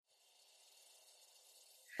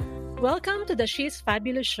Welcome to the She's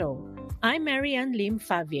Fabulous Show. I'm Marianne Lim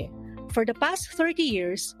Favier. For the past 30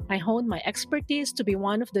 years, I honed my expertise to be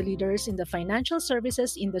one of the leaders in the financial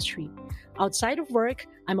services industry. Outside of work,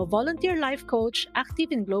 I'm a volunteer life coach active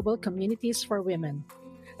in global communities for women.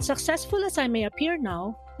 Successful as I may appear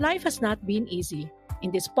now, life has not been easy. In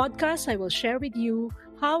this podcast, I will share with you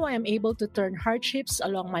how I am able to turn hardships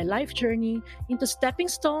along my life journey into stepping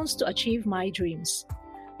stones to achieve my dreams.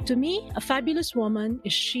 To me, a fabulous woman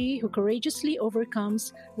is she who courageously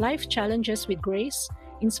overcomes life challenges with grace,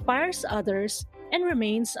 inspires others, and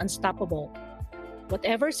remains unstoppable.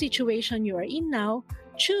 Whatever situation you are in now,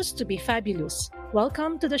 choose to be fabulous.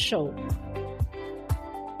 Welcome to the show.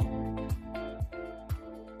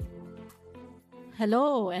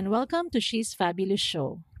 Hello, and welcome to She's Fabulous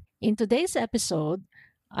Show. In today's episode,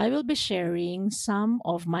 I will be sharing some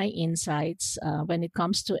of my insights when it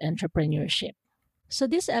comes to entrepreneurship. So,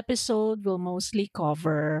 this episode will mostly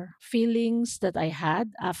cover feelings that I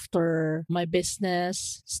had after my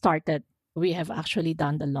business started. We have actually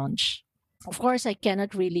done the launch. Of course, I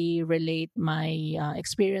cannot really relate my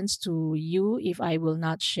experience to you if I will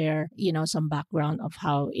not share, some background of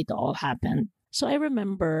how it all happened. So I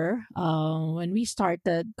remember when we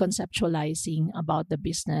started conceptualizing about the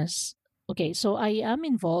business. Okay, so I am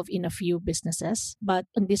involved in a few businesses, but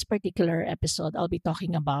in this particular episode, I'll be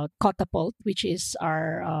talking about Catapult, which is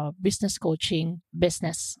our business coaching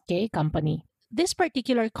business, okay, company. This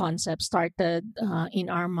particular concept started in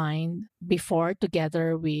our mind before,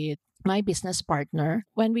 together with my business partner,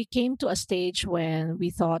 when we came to a stage when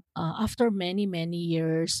we thought, after many, many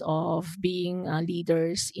years of being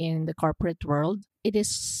leaders in the corporate world, it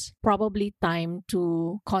is probably time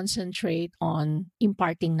to concentrate on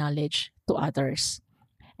imparting knowledge to others.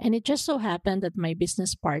 And it just so happened that my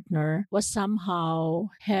business partner was somehow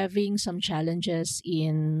having some challenges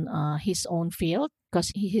in his own field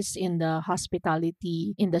because he is in the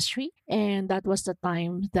hospitality industry. And that was the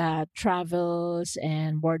time that travels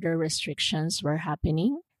and border restrictions were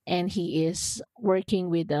happening. And he is working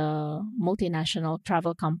with a multinational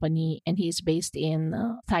travel company and he is based in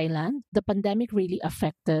Thailand. The pandemic really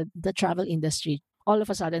affected the travel industry. All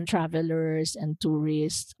of a sudden, travelers and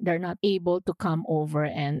tourists, they're not able to come over,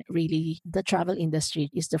 and really the travel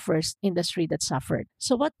industry is the first industry that suffered.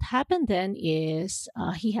 So what happened then is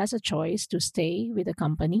he has a choice to stay with the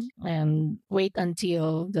company and wait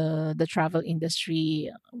until the travel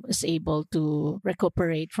industry is able to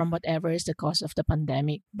recuperate from whatever is the cause of the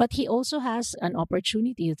pandemic. But he also has an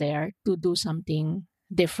opportunity there to do something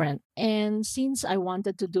different. And since I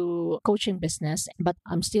wanted to do coaching business, but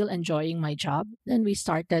I'm still enjoying my job, then we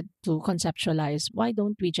started to conceptualize, why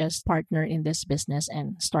don't we just partner in this business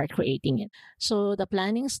and start creating it? So the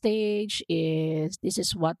planning stage is, this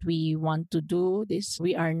is what we want to do.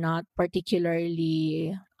 We are not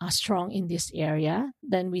particularly strong in this area.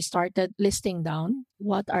 Then we started listing down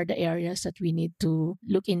what are the areas that we need to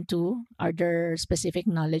look into. Are there specific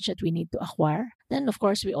knowledge that we need to acquire? Then, of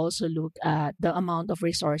course, we also look at the amount of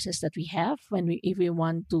resources that we have if we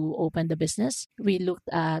want to open the business. We looked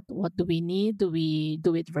at what do we need? Do we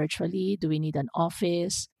do it virtually? Do we need an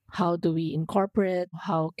office? How do we incorporate?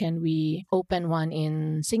 How can we open one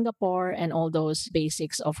in Singapore? And all those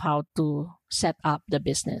basics of how to set up the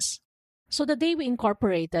business. So the day we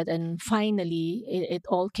incorporated and finally it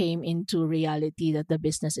all came into reality that the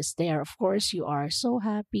business is there. Of course, you are so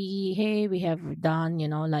happy. Hey, we have done,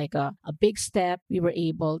 like a big step. We were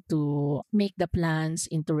able to make the plans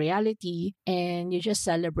into reality and you just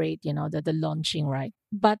celebrate, the launching, right?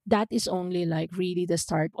 But that is only like really the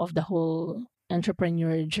start of the whole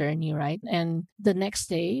entrepreneur journey, right? And the next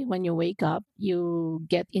day when you wake up, you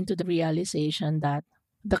get into the realization that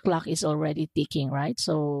the clock is already ticking, right?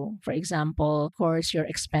 So, for example, of course, your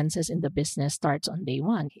expenses in the business starts on day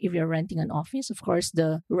one. If you're renting an office, of course,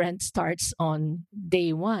 the rent starts on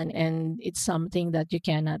day one, and it's something that you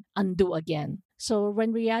cannot undo again. So,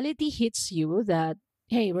 when reality hits you that,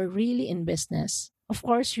 hey, we're really in business, of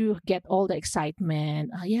course, you get all the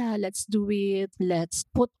excitement. Yeah, let's do it. Let's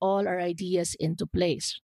put all our ideas into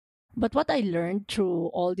place. But what I learned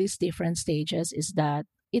through all these different stages is that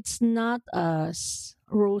it's not as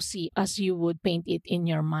rosy as you would paint it in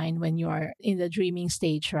your mind when you are in the dreaming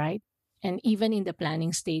stage, right? And even in the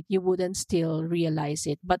planning state, you wouldn't still realize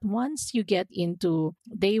it. But once you get into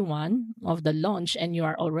day one of the launch and you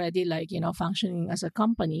are already functioning as a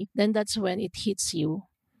company, then that's when it hits you.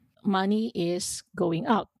 Money is going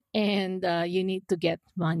out and you need to get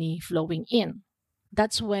money flowing in.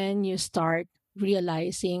 That's when you start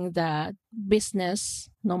realizing that business,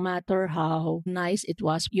 no matter how nice it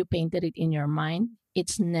was, you painted it in your mind,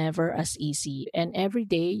 it's never as easy. And every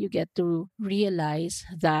day you get to realize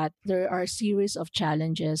that there are a series of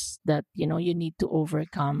challenges that, you need to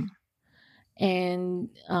overcome. And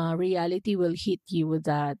reality will hit you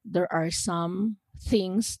that there are some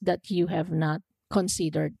things that you have not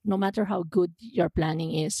considered. No matter how good your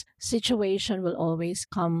planning is, situation will always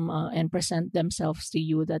come and present themselves to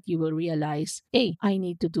you that you will realize, hey, I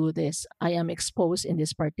need to do this. I am exposed in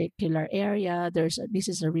this particular area. This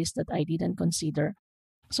is a risk that I didn't consider.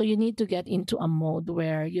 So you need to get into a mode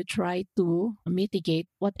where you try to mitigate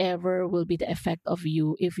whatever will be the effect of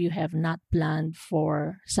you if you have not planned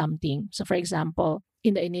for something. So for example,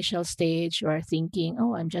 in the initial stage, you are thinking,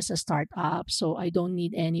 oh, I'm just a startup, so I don't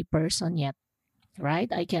need any person yet, right?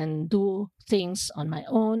 I can do things on my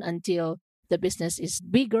own until the business is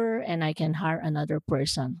bigger and I can hire another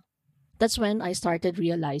person. That's when I started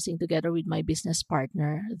realizing, together with my business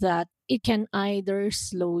partner, that it can either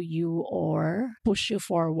slow you or push you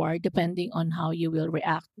forward depending on how you will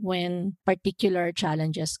react when particular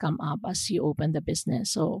challenges come up as you open the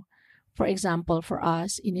business. So, for example, for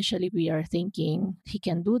us, initially we are thinking, he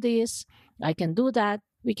can do this, I can do that.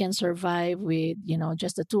 We can survive with,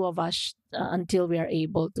 just the two of us until we are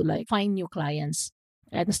able to like find new clients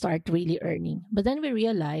and start really earning. But then we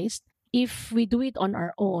realized, if we do it on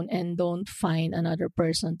our own and don't find another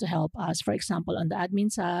person to help us, for example, on the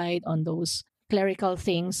admin side, on those clerical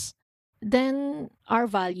things, then our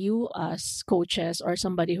value as coaches or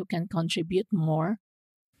somebody who can contribute more,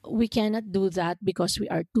 we cannot do that because we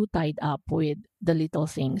are too tied up with the little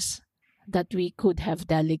things that we could have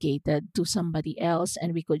delegated to somebody else,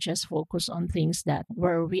 and we could just focus on things that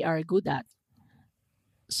where we are good at.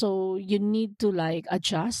 So you need to like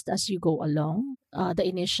adjust as you go along. The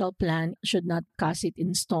initial plan should not cast it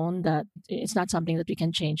in stone that it's not something that we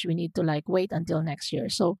can change. We need to like wait until next year.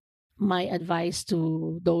 So my advice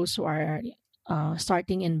to those who are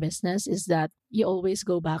starting in business is that you always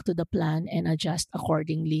go back to the plan and adjust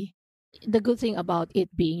accordingly. The good thing about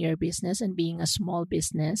it being your business and being a small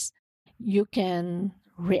business, you can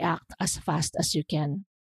react as fast as you can.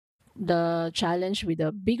 The challenge with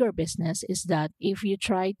a bigger business is that if you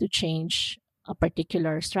try to change a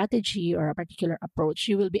particular strategy or a particular approach,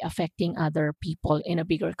 you will be affecting other people in a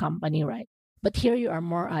bigger company, right? But here you are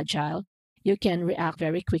more agile. You can react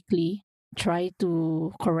very quickly, try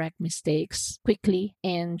to correct mistakes quickly,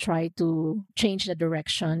 and try to change the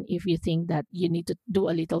direction if you think that you need to do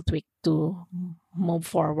a little tweak to move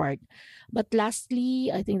forward. But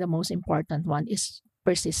lastly, I think the most important one is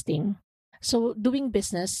persisting. So doing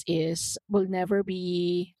business is will never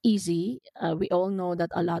be easy. We all know that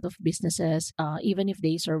a lot of businesses, even if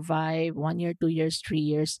they survive 1 year, 2 years, 3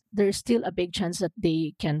 years, there's still a big chance that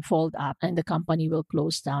they can fold up and the company will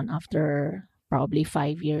close down after probably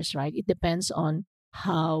 5 years, right? It depends on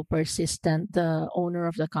how persistent the owner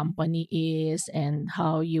of the company is and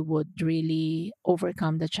how you would really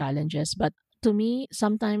overcome the challenges. But to me,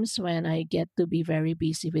 sometimes when I get to be very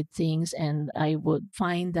busy with things and I would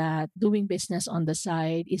find that doing business on the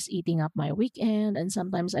side is eating up my weekend, and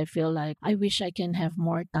sometimes I feel like I wish I can have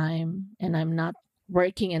more time and I'm not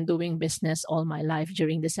working and doing business all my life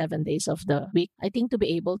during the 7 days of the week. I think to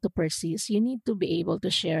be able to persist, you need to be able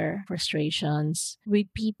to share frustrations with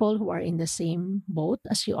people who are in the same boat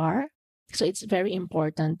as you are. So it's very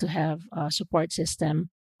important to have a support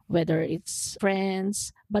system, whether it's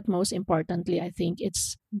friends, but most importantly, I think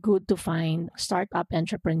it's good to find startup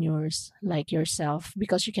entrepreneurs like yourself,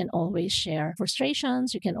 because you can always share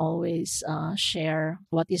frustrations. You can always share,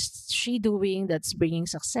 what is she doing that's bringing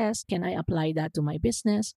success? Can I apply that to my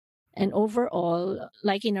business? And overall,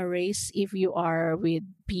 like in a race, if you are with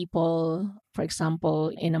people, for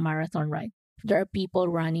example, in a marathon, right? There are people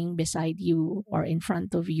running beside you or in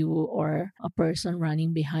front of you or a person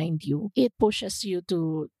running behind you. It pushes you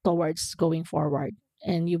towards going forward,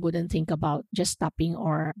 and you wouldn't think about just stopping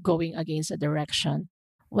or going against a direction.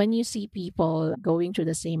 When you see people going through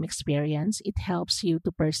the same experience, it helps you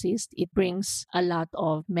to persist. It brings a lot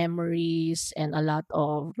of memories and a lot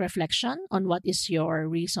of reflection on what is your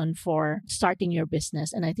reason for starting your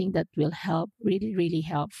business. And I think that will help, really, really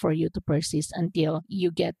help for you to persist until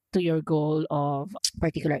you get to your goal of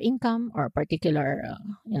particular income or particular,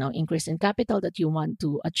 increase in capital that you want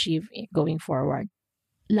to achieve going forward.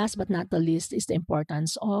 Last but not the least is the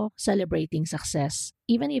importance of celebrating success.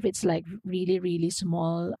 Even if it's like really, really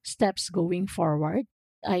small steps going forward,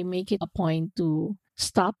 I make it a point to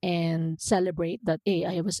stop and celebrate that, hey,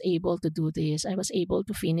 I was able to do this. I was able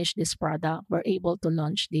to finish this product. We're able to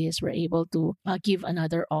launch this. We're able to give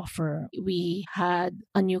another offer. We had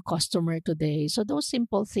a new customer today. So those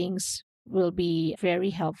simple things will be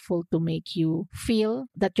very helpful to make you feel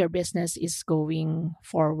that your business is going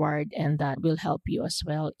forward, and that will help you as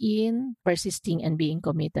well in persisting and being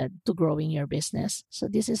committed to growing your business. So,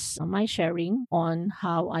 this is my sharing on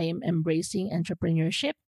how I am embracing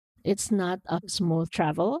entrepreneurship. It's not a smooth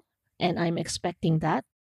travel, and I'm expecting that.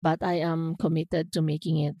 But I am committed to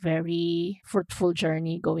making it very fruitful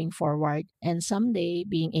journey going forward, and someday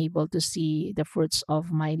being able to see the fruits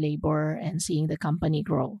of my labor and seeing the company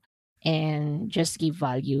grow and just give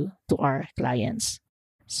value to our clients.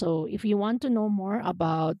 So, if you want to know more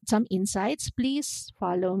about some insights, please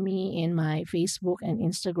follow me in my Facebook and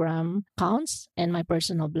Instagram accounts and my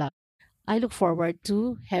personal blog. I look forward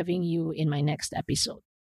to having you in my next episode.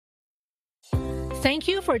 Thank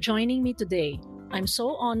you for joining me today. I'm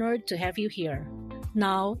so honored to have you here.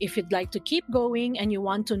 Now, if you'd like to keep going and you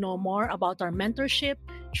want to know more about our mentorship,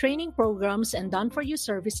 training programs, and done for you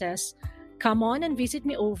services, come on and visit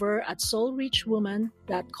me over at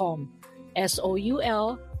soulrichwoman.com.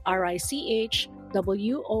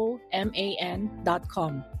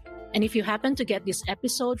 SOULRICHWOMAN.com. And if you happen to get this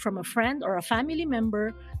episode from a friend or a family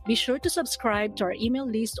member, be sure to subscribe to our email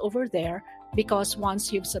list over there, because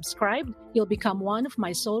once you've subscribed, you'll become one of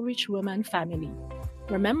my Soul Rich Woman family.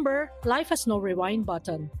 Remember, life has no rewind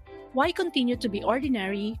button. Why continue to be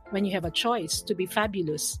ordinary when you have a choice to be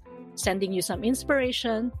fabulous? Sending you some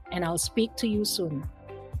inspiration, and I'll speak to you soon.